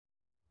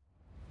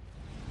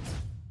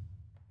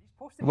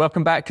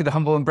Welcome back to the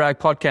Humble and Brag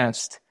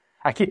podcast.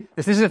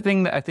 This is a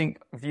thing that I think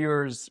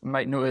viewers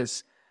might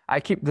notice.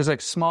 There's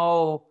like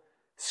small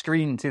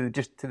screen to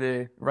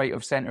the right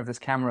of center of this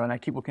camera, and I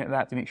keep looking at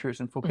that to make sure it's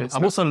in focus.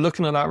 I'm also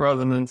looking at that rather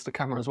than into the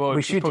camera as well.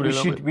 We should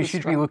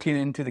be looking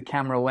into the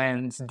camera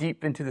lens,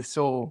 deep into the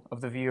soul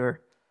of the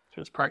viewer.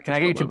 Just practice. Can I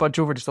get you to budge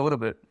over just a little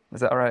bit?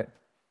 Is that all right?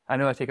 I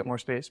know I take up more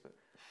space, but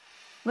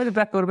let it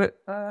back a little bit.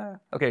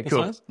 Okay,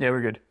 cool. Nice. Yeah,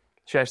 we're good.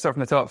 Should I start from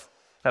the top?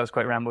 That was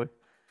quite rambling.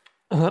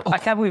 I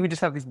can't believe we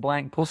just have these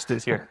blank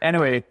posters here.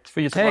 Anyway, for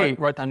you to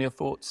write down your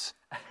thoughts.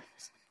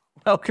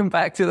 Welcome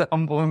back to the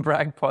Humble and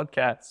Brag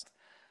podcast.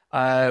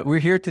 We're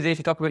here today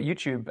to talk about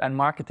YouTube and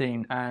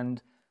marketing and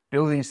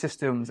building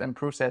systems and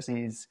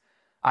processes.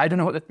 I don't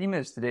know what the theme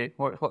is today.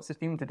 What's the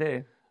theme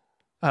today?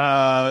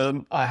 I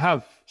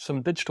have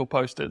some digital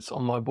post-its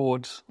on my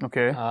boards.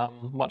 Okay.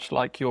 Much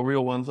like your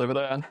real ones over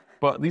there.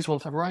 But these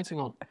ones have writing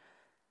on,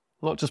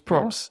 not just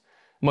prompts.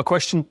 Yeah. My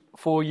question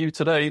for you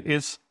today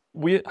is,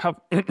 we have,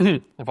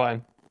 if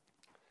I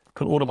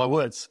can order my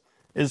words,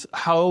 is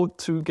how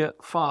to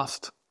get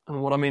fast.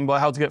 And what I mean by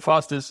how to get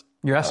fast is...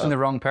 You're asking the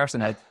wrong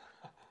person, Ed.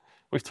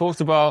 We've talked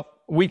about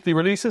weekly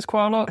releases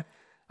quite a lot.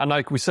 And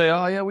like we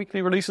say,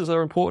 weekly releases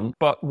are important.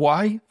 But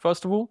why,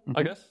 first of all,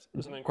 I guess,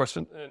 is the main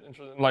question.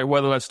 Like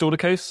whether that's still the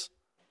case.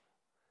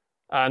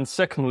 And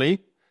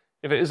secondly,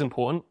 if it is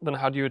important, then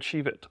how do you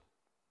achieve it?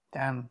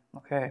 Damn,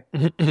 okay.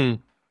 Yeah.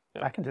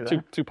 I can do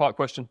that. Two-part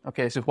question.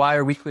 Okay, so why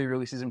are weekly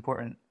releases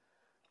important?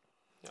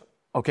 Yep.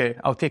 Okay,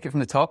 I'll take it from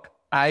the top.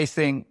 I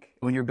think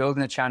when you're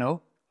building a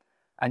channel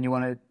and you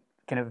want to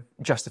kind of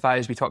justify,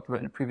 as we talked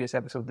about in a previous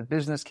episode, the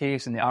business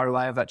case and the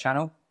ROI of that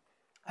channel,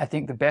 I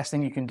think the best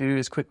thing you can do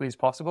as quickly as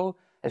possible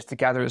is to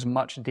gather as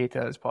much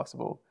data as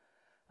possible.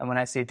 And when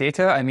I say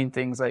data, I mean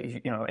things like,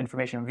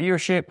 information on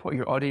viewership, what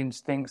your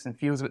audience thinks and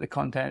feels about the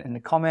content in the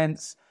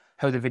comments,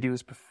 how the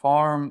videos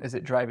perform, is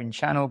it driving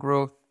channel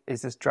growth,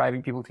 is this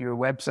driving people to your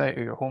website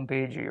or your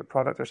homepage or your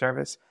product or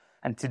service?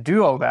 And to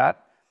do all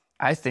that,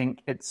 I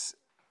think it's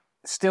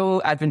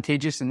still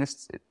advantageous in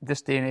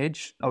this day and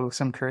age, although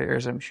some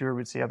creators I'm sure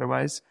would say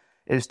otherwise,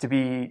 is to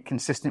be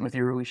consistent with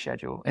your release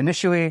schedule.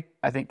 Initially,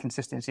 I think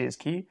consistency is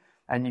key,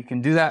 and you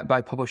can do that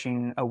by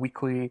publishing a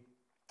weekly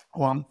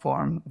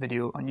long-form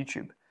video on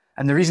YouTube.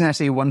 And the reason I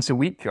say once a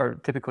week, or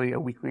typically a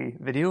weekly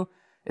video,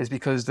 is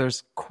because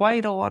there's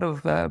quite a lot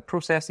of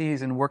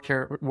processes and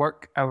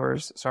work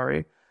hours,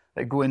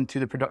 that go into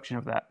the production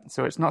of that.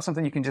 So it's not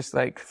something you can just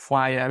like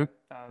fly out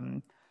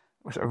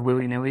sort of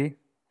willy-nilly.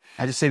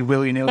 I just said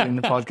willy-nilly in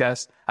the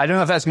podcast. I don't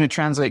know if that's going to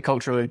translate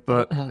culturally,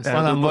 but... It's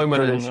like that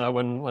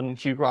moment when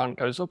Hugh Grant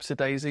goes, "Oopsie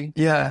daisy."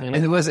 Yeah, and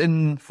it was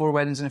in Four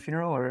Weddings and a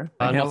Funeral, or...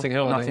 Notting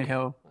Hill. Notting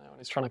Hill. Yeah, when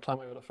he's trying to climb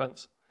over the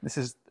fence. This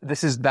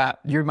is that.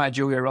 You're my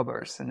Julia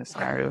Roberts in this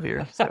scenario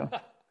here, so...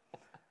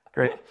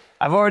 Great.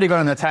 I've already gone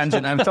on a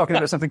tangent. I'm talking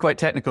about something quite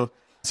technical.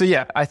 So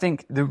yeah, I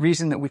think the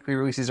reason that weekly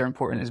releases are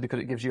important is because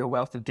it gives you a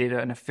wealth of data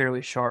in a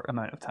fairly short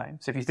amount of time.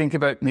 So if you think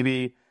about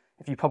maybe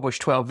if you publish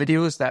 12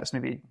 videos, that's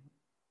maybe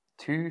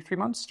 3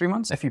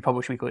 months if you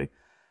publish weekly.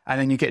 And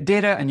then you get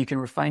data and you can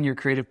refine your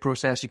creative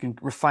process. You can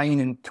refine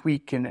and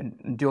tweak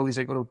and do all these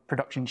like little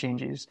production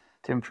changes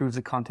to improve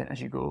the content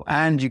as you go.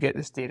 And you get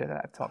this data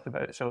that I've talked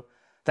about. So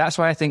that's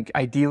why I think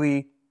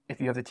ideally, if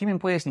you have the team in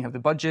place and you have the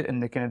budget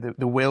and the kind of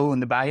the will and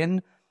the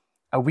buy-in,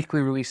 a weekly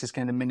release is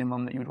kind of the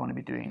minimum that you would want to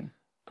be doing.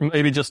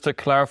 Maybe just to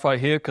clarify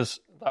here, because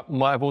that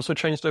might have also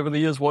changed over the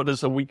years, what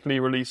does a weekly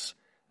release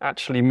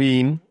actually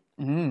mean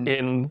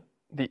in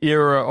the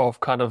era of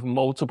kind of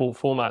multiple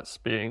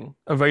formats being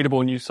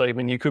available? And you say,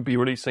 you could be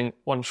releasing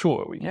one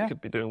short a week, you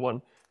could be doing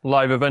one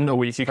live event a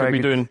week, you could be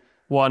doing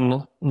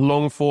one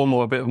long form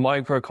or a bit of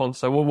micro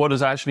content. Well, what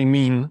does it actually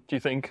mean, do you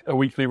think, a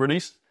weekly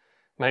release?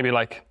 Maybe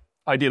like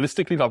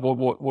idealistically, like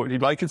what would you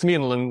like it to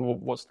mean,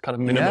 and what's kind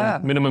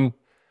of minimum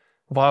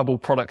viable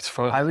products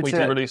for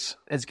weekly release?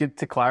 It's good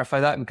to clarify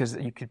that, because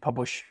you could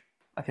publish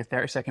like a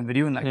 30-second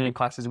video and that could be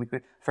classed as a weekly.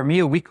 For me,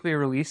 a weekly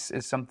release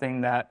is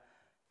something that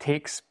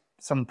takes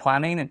some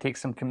planning and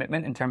takes some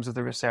commitment in terms of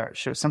the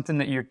research. So it's something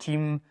that your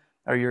team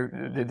or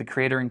the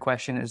creator in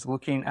question is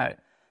looking at.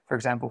 For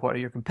example, what are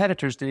your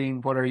competitors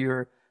doing? What are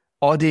your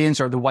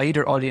audience or the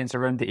wider audience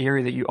around the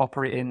area that you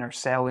operate in or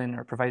sell in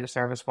or provide a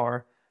service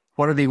for?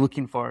 What are they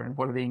looking for and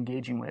what are they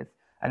engaging with?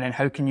 And then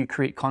how can you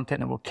create content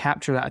that will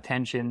capture that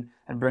attention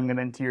and bring them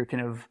into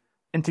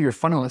your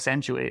funnel,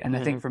 essentially? And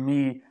I think for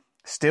me,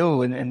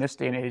 still in this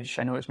day and age,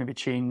 I know it's maybe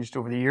changed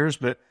over the years,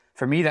 but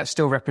for me, that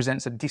still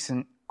represents a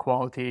decent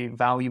quality,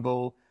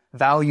 valuable,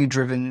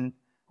 value-driven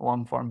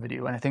long-form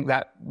video. And I think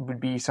that would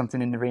be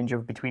something in the range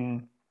of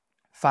between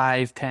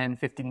 5, 10,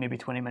 15, maybe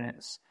 20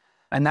 minutes.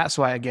 And that's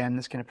why, again,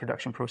 this kind of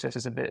production process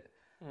is a bit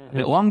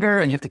longer,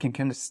 and you have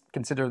to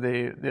consider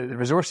the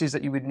resources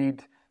that you would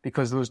need,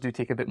 because those do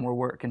take a bit more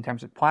work in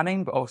terms of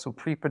planning, but also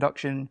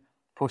pre-production,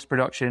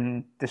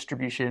 post-production,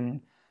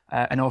 distribution,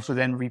 and also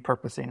then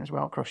repurposing as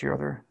well across your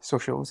other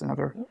socials and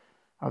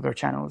other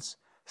channels.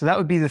 So that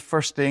would be the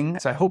first thing.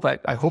 So I hope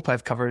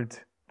I've covered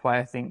why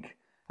I think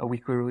a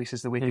weekly release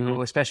is the way to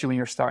go, especially when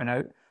you're starting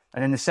out.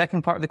 And then the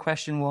second part of the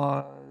question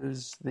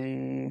was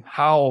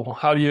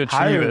how do you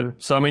achieve it?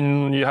 So I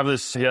mean, you have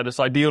this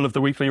ideal of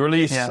the weekly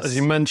release, as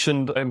you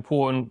mentioned,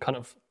 important kind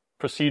of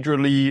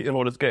procedurally in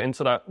order to get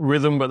into that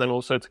rhythm, but then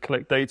also to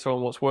collect data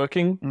on what's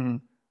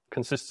working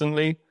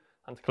consistently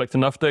and to collect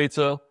enough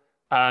data.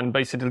 And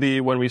basically,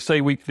 when we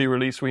say weekly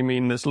release, we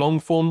mean this long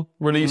form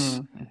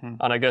release,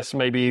 and I guess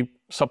maybe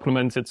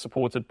supplemented,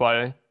 supported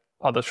by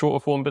other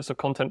shorter form bits of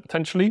content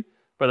potentially.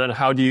 But then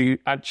how do you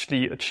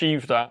actually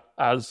achieve that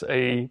as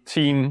a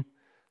team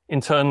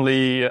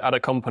internally at a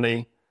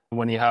company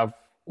when you have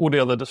all the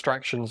other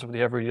distractions of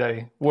the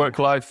everyday work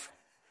life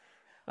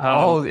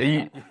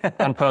and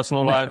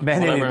personal life?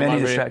 Many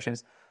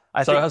distractions.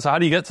 So how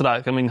do you get to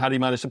that? I mean, how do you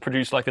manage to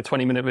produce like a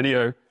 20-minute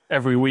video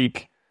every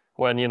week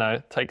when,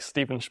 it takes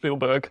Steven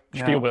Spielberg,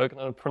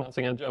 I'm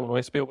pronouncing it in German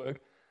way, Spielberg,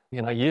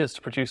 years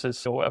to produce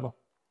this or whatever?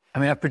 I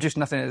mean, I've produced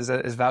nothing as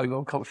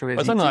valuable culturally as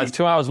I don't know, it's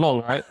 2 hours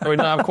long, right? We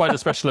don't have quite the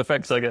special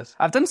effects, I guess.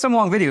 I've done some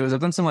long videos. I've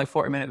done some like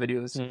 40-minute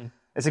videos.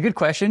 It's a good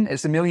question.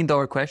 It's $1 million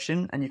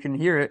question, and you can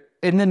hear it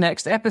in the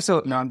next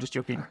episode. No, I'm just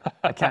joking.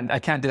 I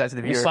can't do that to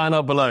the viewer. You sign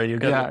up below. You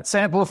get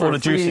sign up below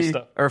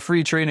for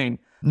free training.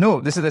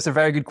 No, that's a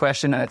very good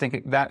question, and I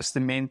think that's the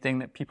main thing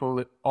that people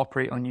that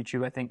operate on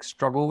YouTube, I think,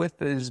 struggle with,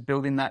 is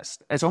building that.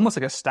 It's almost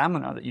like a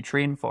stamina that you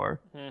train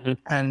for,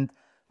 and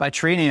by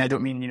training, I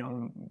don't mean,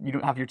 you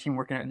don't have your team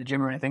working out in the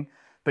gym or anything,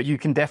 but you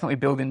can definitely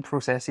build in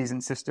processes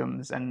and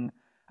systems. And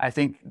I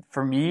think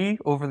for me,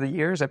 over the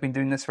years, I've been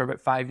doing this for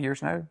about 5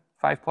 years now,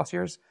 5+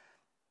 years.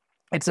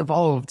 It's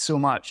evolved so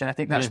much. And I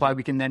think that's why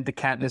we can then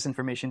decant this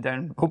information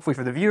down, hopefully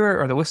for the viewer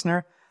or the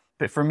listener.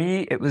 But for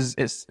me,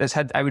 it's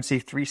had, I would say,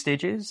 3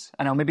 stages.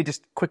 And I'll maybe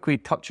just quickly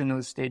touch on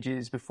those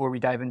stages before we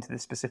dive into the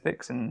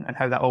specifics and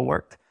how that all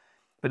worked.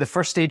 But the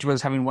first stage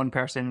was having one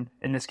person,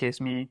 in this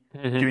case me,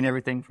 doing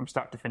everything from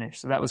start to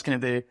finish. So that was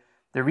kind of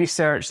the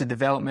research, the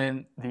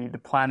development, the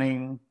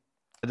planning,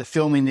 the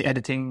filming, the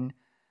editing,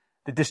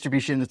 the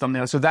distribution, the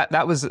thumbnail. So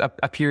that was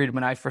a period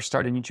when I first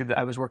started on YouTube that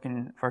I was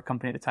working for a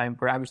company at the time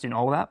where I was doing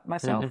all that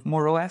myself,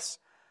 more or less.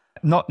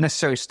 Not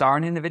necessarily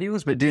starring in the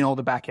videos, but doing all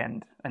the back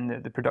end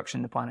and the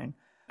production, the planning.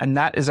 And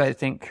that is, I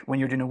think, when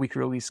you're doing a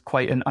weekly release,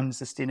 quite an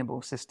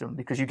unsustainable system,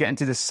 because you get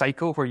into this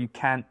cycle where you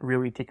can't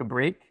really take a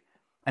break.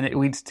 And it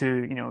leads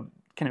to,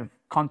 kind of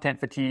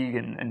content fatigue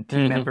and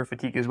team member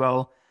fatigue as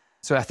well.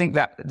 So I think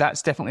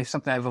that's definitely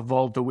something I've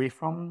evolved away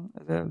from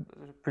as a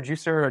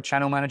producer or a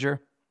channel manager.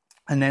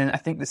 And then I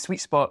think the sweet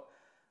spot,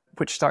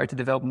 which started to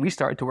develop when we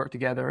started to work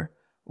together,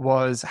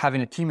 was having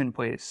a team in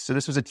place. So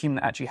this was a team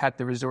that actually had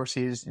the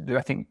resources.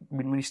 I think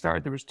when we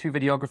started, there was 2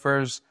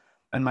 videographers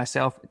and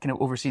myself kind of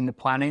overseeing the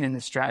planning and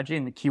the strategy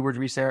and the keyword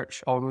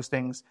research, all those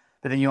things.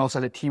 But then you also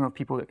had a team of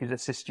people that could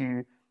assist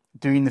you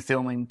doing the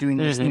filming, doing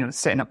this,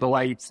 setting up the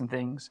lights and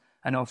things,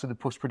 and also the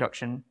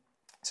post-production.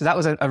 So that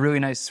was a really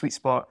nice sweet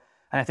spot.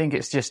 And I think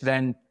it's just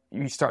then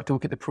you start to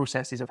look at the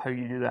processes of how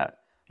you do that.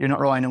 You're not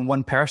relying on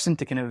one person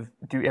to kind of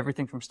do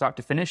everything from start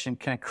to finish and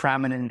kind of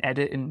cram in and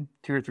edit in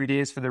 2 or 3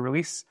 days for the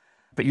release.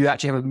 But you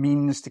actually have a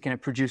means to kind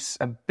of produce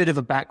a bit of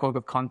a backlog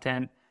of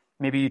content.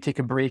 Maybe you take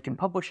a break in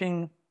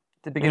publishing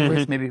to begin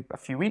with, maybe a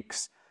few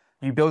weeks.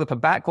 You build up a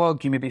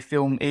backlog, you maybe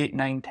film 8,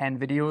 9, 10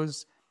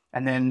 videos.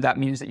 And then that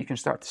means that you can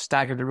start to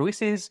stagger the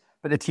releases,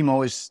 but the team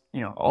always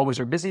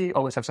are busy,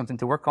 always have something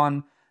to work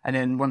on. And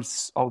then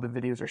once all the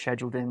videos are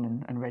scheduled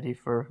in and ready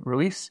for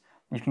release,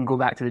 you can go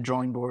back to the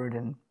drawing board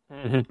and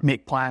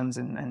make plans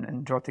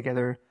and draw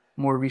together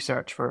more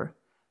research for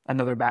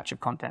another batch of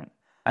content.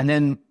 And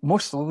then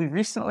most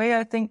recently,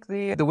 I think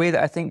the way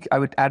that I think I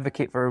would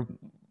advocate for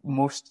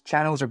most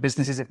channels or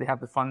businesses, if they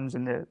have the funds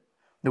and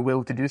the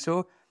will to do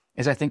so,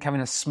 is I think having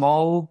a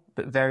small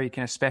but very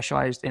kind of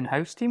specialized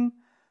in-house team.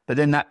 But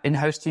then that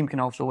in-house team can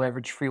also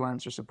leverage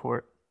freelancer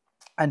support.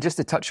 And just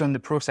to touch on the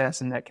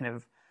process and that kind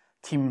of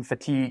team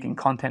fatigue and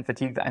content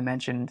fatigue that I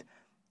mentioned,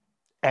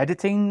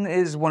 editing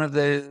is one of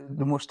the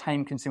most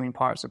time-consuming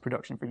parts of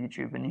production for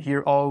YouTube. And you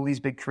hear all these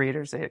big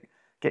creators that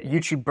get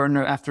YouTube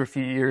burnout after a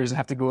few years and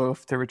have to go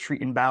off to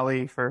retreat in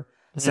Bali for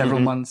several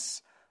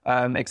months,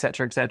 et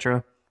cetera, et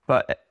cetera.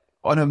 But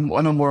on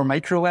a more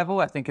micro level,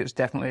 I think it's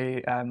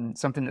definitely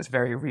something that's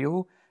very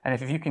real. And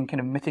if you can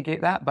kind of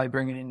mitigate that by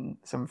bringing in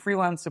some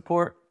freelance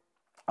support,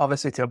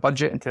 obviously to a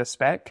budget and to a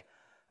spec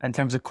in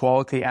terms of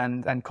quality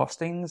and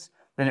costings,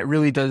 then it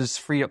really does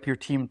free up your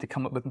team to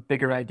come up with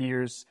bigger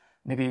ideas,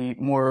 maybe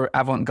more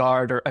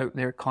avant-garde or out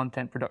there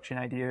content production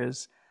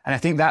ideas. And I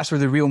think that's where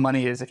the real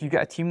money is. If you've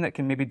got a team that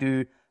can maybe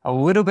do a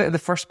little bit of the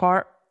first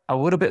part, a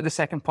little bit of the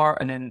second part,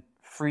 and then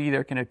free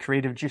their kind of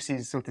creative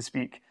juices, so to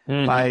speak,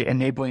 by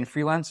enabling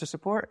freelancer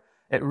support,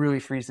 it really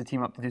frees the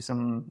team up to do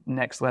some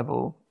next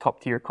level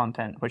top tier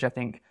content, which I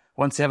think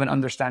once they have an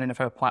understanding of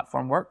how a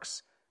platform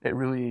works, you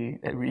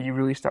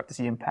really start to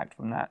see impact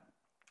from that.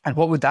 And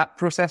what would that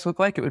process look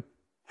like? It would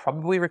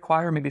probably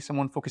require maybe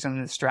someone focusing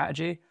on the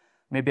strategy,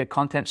 maybe a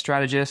content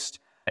strategist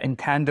in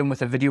tandem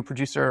with a video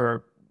producer,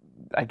 or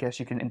I guess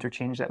you can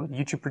interchange that with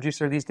YouTube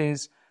producer these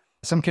days.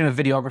 Some kind of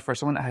videographer,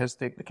 someone that has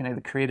the kind of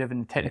the creative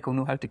and technical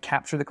know-how to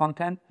capture the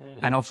content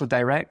and also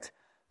direct.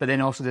 but then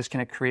also this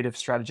kind of creative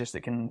strategist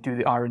that can do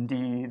the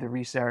R&D, the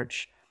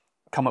research,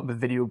 come up with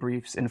video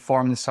briefs,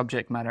 inform the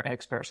subject matter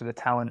experts or the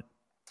talent.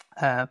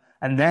 And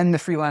then the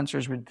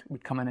freelancers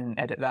would come in and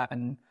edit that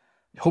and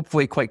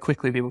hopefully quite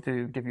quickly be able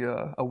to give you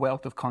a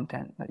wealth of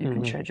content that you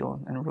can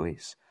schedule and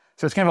release.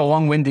 So it's kind of a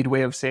long-winded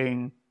way of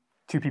saying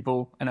 2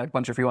 people and a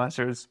bunch of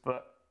freelancers.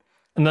 But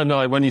and then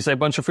when you say a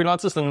bunch of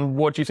freelancers, then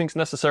what do you think is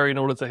necessary in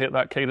order to hit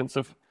that cadence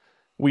of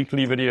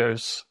weekly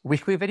videos?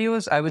 Weekly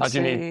videos, I would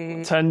say... Do you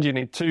need 10? Do you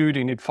need 2? Do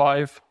you need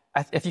 5?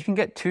 If you can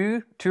get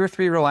two or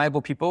three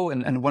reliable people,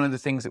 and one of the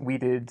things that we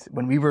did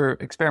when we were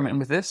experimenting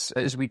with this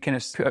is we kind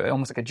of put out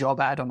almost like a job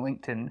ad on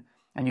LinkedIn,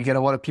 and you get a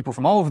lot of people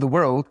from all over the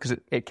world, because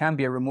it can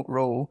be a remote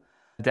role,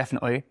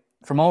 definitely,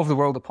 from all over the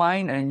world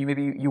applying, and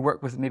you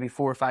work with maybe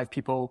 4 or 5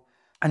 people,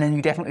 and then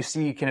you definitely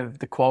see kind of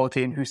the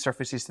quality and who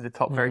surfaces to the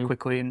top very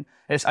quickly. And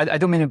I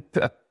don't mean to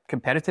put a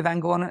competitive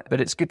angle on it,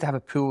 but it's good to have a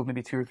pool of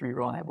maybe 2 or 3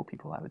 reliable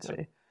people, I would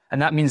say.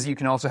 And that means that you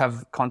can also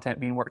have content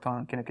being worked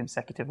on kind of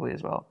consecutively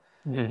as well.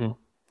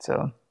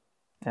 So,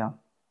 yeah.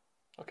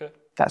 Okay.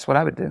 That's what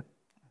I would do.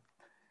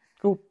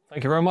 Cool.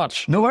 Thank you very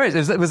much. No worries.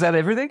 Was that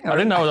everything? I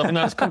didn't know. I mean,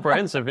 that's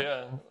comprehensive,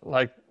 yeah.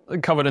 Like,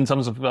 covered in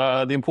terms of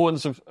the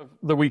importance of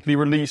the weekly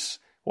release,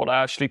 what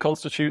that actually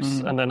constitutes,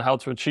 and then how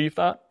to achieve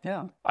that.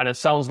 Yeah. And it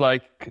sounds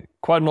like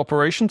quite an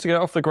operation to get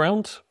off the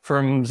ground,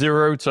 from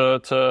zero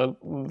to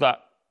that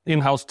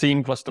in-house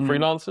team plus the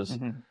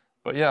freelancers.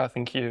 But yeah, I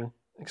think you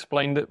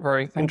explained it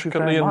very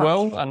intricately and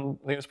well, and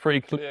I think it's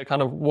pretty clear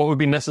kind of what would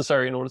be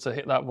necessary in order to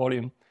hit that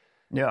volume.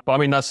 Yeah. But I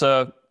mean, that's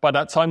by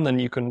that time, then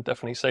you can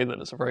definitely say that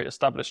it's a very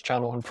established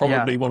channel and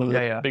probably one of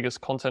the biggest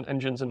content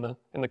engines in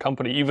the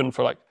company, even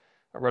for like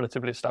a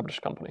relatively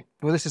established company.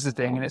 Well, this is the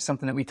thing, and it's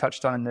something that we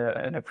touched on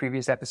in a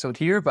previous episode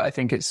here, but I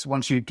think it's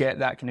once you get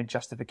that kind of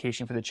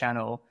justification for the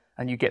channel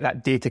and you get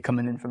that data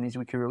coming in from these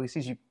weekly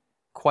releases, you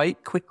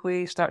quite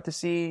quickly start to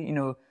see,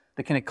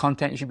 the kind of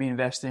content you should be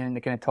investing in,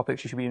 the kind of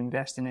topics you should be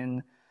investing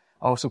in,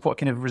 also what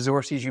kind of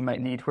resources you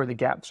might need, where the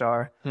gaps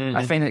are.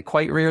 I find it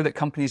quite rare that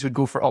companies would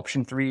go for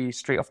option 3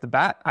 straight off the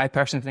bat. I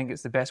personally think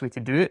it's the best way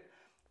to do it,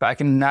 but I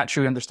can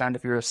naturally understand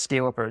if you're a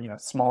scale-up or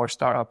smaller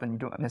startup and you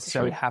don't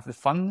necessarily have the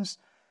funds.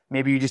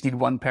 Maybe you just need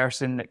one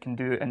person that can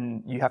do it,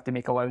 and you have to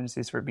make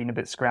allowances for it being a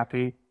bit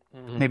scrappy,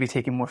 maybe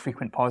taking more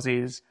frequent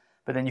pauses,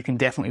 but then you can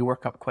definitely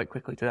work up quite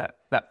quickly to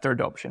that third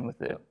option with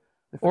the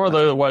or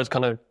otherwise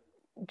kind of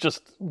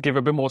just give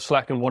a bit more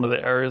slack in one of the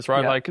areas,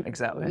 right? Yeah, like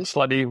exactly.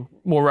 Slightly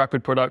more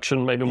rapid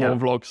production, maybe more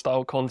vlog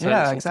style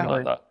content, something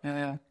like that.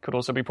 Yeah. Could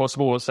also be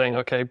possible with saying,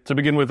 okay, to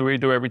begin with, we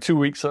do every 2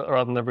 weeks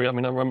rather than every, I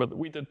remember that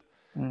we did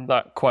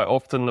that quite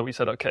often, that we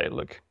said, okay,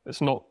 look,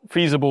 it's not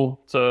feasible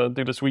to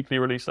do this weekly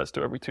release. Let's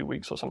do every 2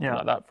 weeks or something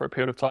like that for a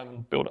period of time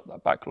and build up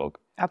that backlog.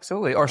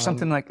 Absolutely. Or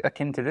something like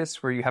akin to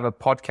this, where you have a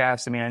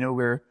podcast. I mean, I know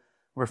we're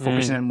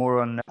focusing on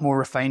more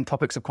refined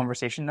topics of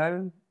conversation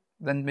now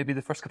than maybe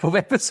the first couple of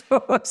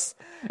episodes.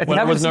 Well,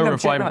 there was no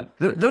refinement.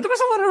 There was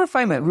a lot of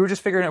refinement. We were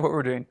just figuring out what we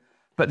were doing.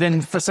 But then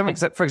for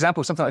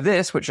example, something like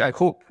this, which I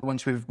hope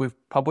once we've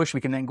published,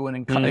 we can then go in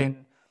and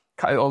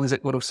cut out all these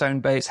little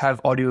sound bites, have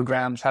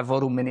audiograms, have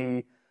little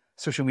mini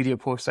social media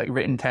posts, like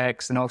written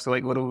text, and also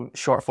like little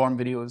short form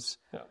videos.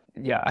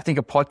 Yeah, I think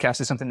a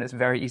podcast is something that's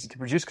very easy to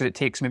produce because it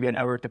takes maybe an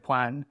hour to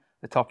plan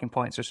the talking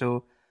points or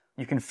so.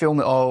 You can film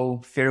it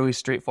all fairly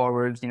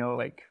straightforward,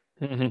 like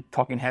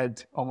talking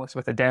head almost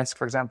with a desk,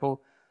 for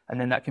example, and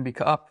then that can be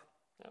cut up,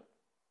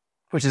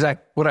 which is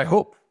what I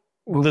hope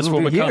this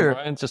will become, here.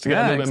 Right? Just to get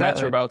a little bit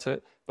better about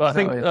it. But I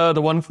think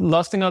the one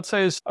last thing I'd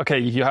say is, okay,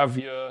 you have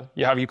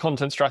your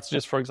content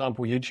strategist, for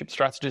example, YouTube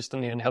strategist,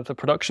 and then you have the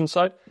production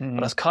side. But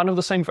that's kind of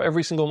the same for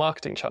every single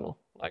marketing channel.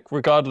 Like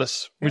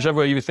regardless, whichever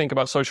way you think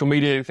about social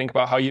media, you think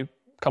about how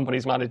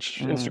companies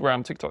manage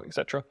Instagram, TikTok,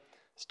 etc.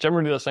 It's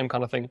generally the same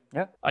kind of thing.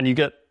 Yeah. And you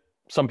get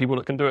some people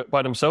that can do it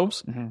by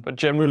themselves, but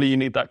generally you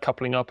need that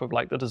coupling up of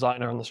like the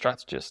designer and the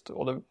strategist,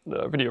 or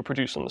the video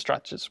producer and the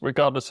strategist,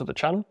 regardless of the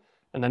channel.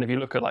 And then if you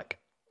look at like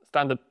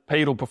standard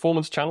paid or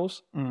performance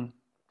channels,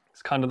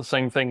 it's kind of the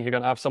same thing. You're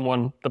going to have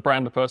someone, the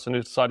brand, the person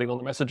who's deciding on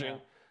the messaging,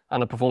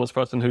 and the performance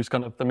person who's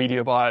kind of the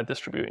media buyer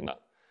distributing that.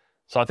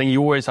 So I think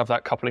you always have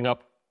that coupling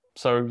up.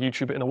 So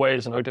YouTube in a way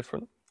is no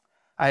different.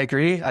 I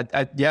agree.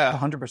 Yeah,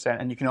 100%.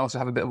 And you can also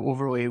have a bit of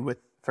overlay with,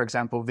 for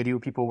example, video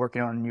people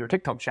working on your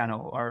TikTok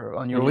channel or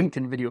on your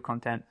LinkedIn video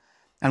content.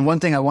 And one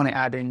thing I want to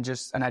add in,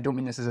 and I don't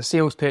mean this as a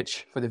sales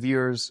pitch for the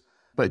viewers,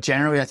 but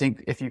generally I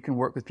think if you can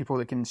work with people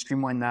that can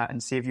streamline that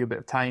and save you a bit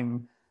of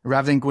time,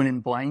 rather than going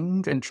in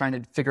blind and trying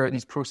to figure out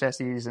these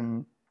processes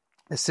and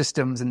the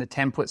systems and the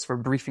templates for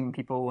briefing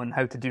people and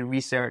how to do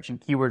research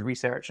and keyword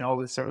research and all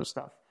this sort of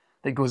stuff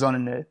that goes on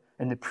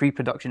in the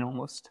pre-production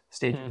almost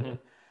stage.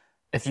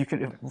 If you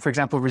could, for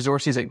example,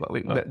 resources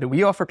that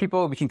we offer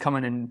people, we can come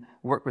in and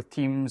work with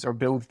teams or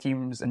build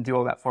teams and do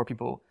all that for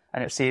people.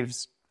 And it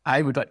saves,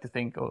 I would like to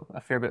think, a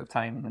fair bit of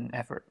time and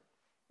effort.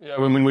 Yeah,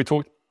 when we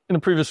talked in a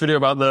previous video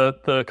about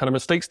the kind of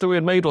mistakes that we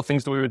had made or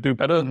things that we would do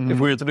better if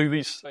we were to do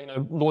these,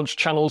 launch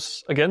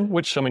channels again,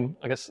 which,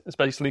 I guess is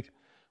basically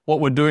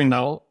what we're doing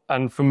now.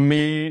 And for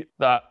me,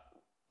 that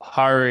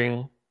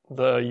hiring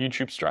the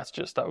YouTube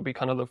strategist. That would be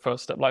kind of the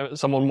first step, like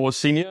someone more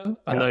senior.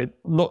 And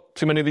not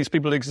too many of these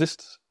people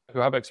exist who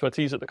have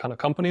expertise at the kind of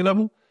company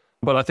level.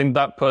 But I think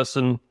that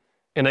person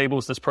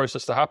enables this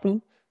process to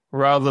happen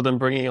rather than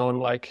bringing on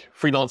like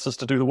freelancers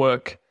to do the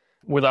work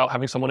without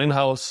having someone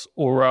in-house,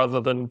 or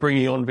rather than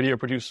bringing on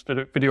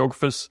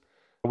videographers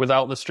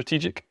without the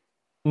strategic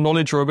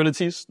knowledge or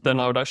abilities. Then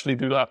I would actually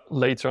do that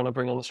later, and I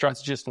bring on the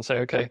strategist and say,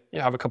 okay, you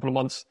have a couple of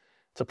months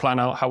to plan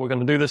out how we're going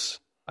to do this.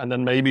 And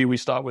then maybe we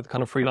start with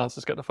kind of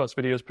freelancers, get the first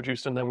videos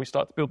produced, and then we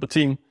start to build the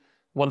team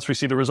once we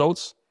see the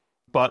results.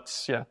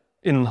 But yeah,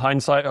 in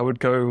hindsight, I would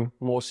go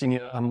more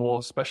senior and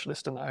more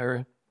specialist in that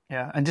area.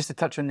 Yeah, and just to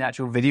touch on the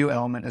actual video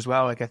element as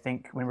well, like I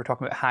think when we're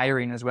talking about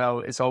hiring as well,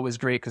 it's always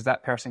great because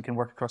that person can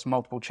work across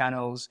multiple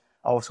channels,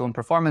 also in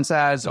performance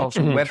ads,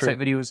 also in website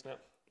videos. Yeah.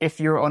 If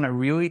you're on a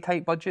really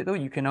tight budget though,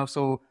 you can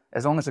also,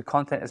 as long as the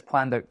content is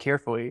planned out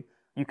carefully,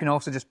 you can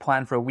also just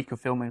plan for a week of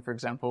filming, for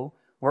example,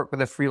 work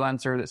with a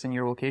freelancer that's in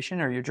your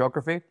location or your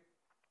geography.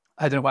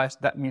 I don't know why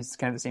that means it's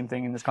kind of the same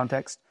thing in this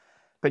context,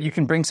 but you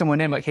can bring someone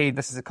in like, hey,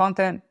 this is the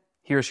content,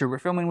 here's who we're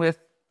filming with,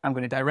 I'm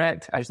going to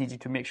direct. I just need you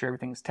to make sure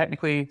everything's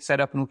technically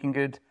set up and looking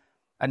good.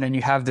 And then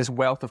you have this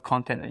wealth of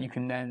content that you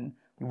can then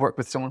work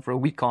with someone for a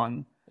week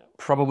on,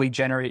 probably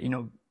generate,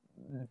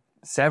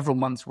 several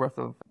months worth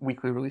of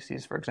weekly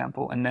releases, for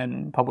example, and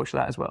then publish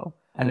that as well.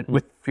 And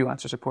with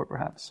freelancer support,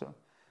 perhaps. So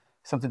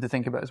something to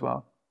think about as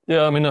well.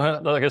 Yeah, I mean,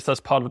 I guess that's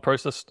part of the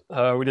process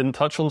we didn't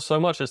touch on so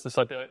much, is this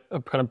idea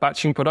of kind of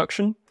batching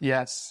production.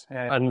 Yes.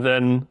 Yeah. And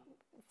then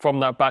from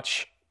that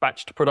batched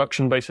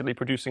production, basically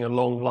producing a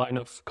long line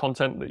of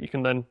content that you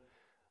can then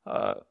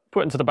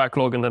put into the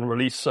backlog and then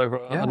release over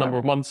a number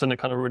of months, and it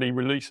kind of really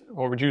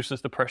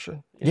reduces the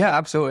pressure. Yeah,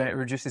 absolutely. It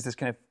reduces this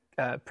kind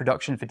of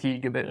production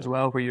fatigue a bit as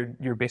well, where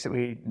you're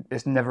basically,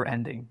 it's never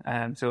ending.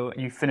 So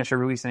you finish a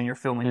release and then you're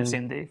filming the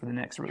same day for the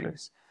next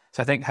release.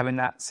 So I think having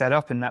that set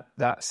up and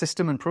that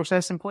system and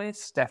process in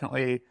place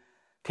definitely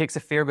takes a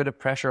fair bit of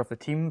pressure off the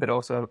team, but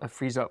also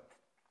frees up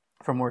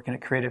for more kind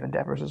of creative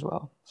endeavors as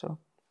well. So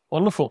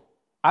wonderful.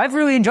 I've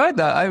really enjoyed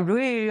that. I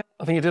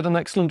think you did an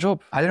excellent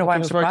job. I don't know why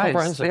I'm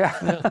surprised. Very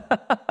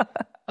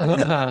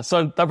comprehensive.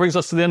 So that brings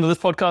us to the end of this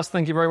podcast.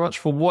 Thank you very much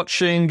for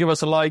watching. Give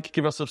us a like,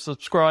 give us a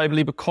subscribe,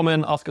 leave a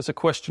comment, ask us a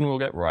question. We'll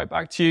get right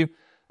back to you,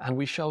 and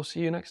we shall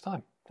see you next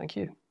time. Thank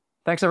you.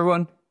 Thanks,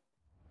 everyone.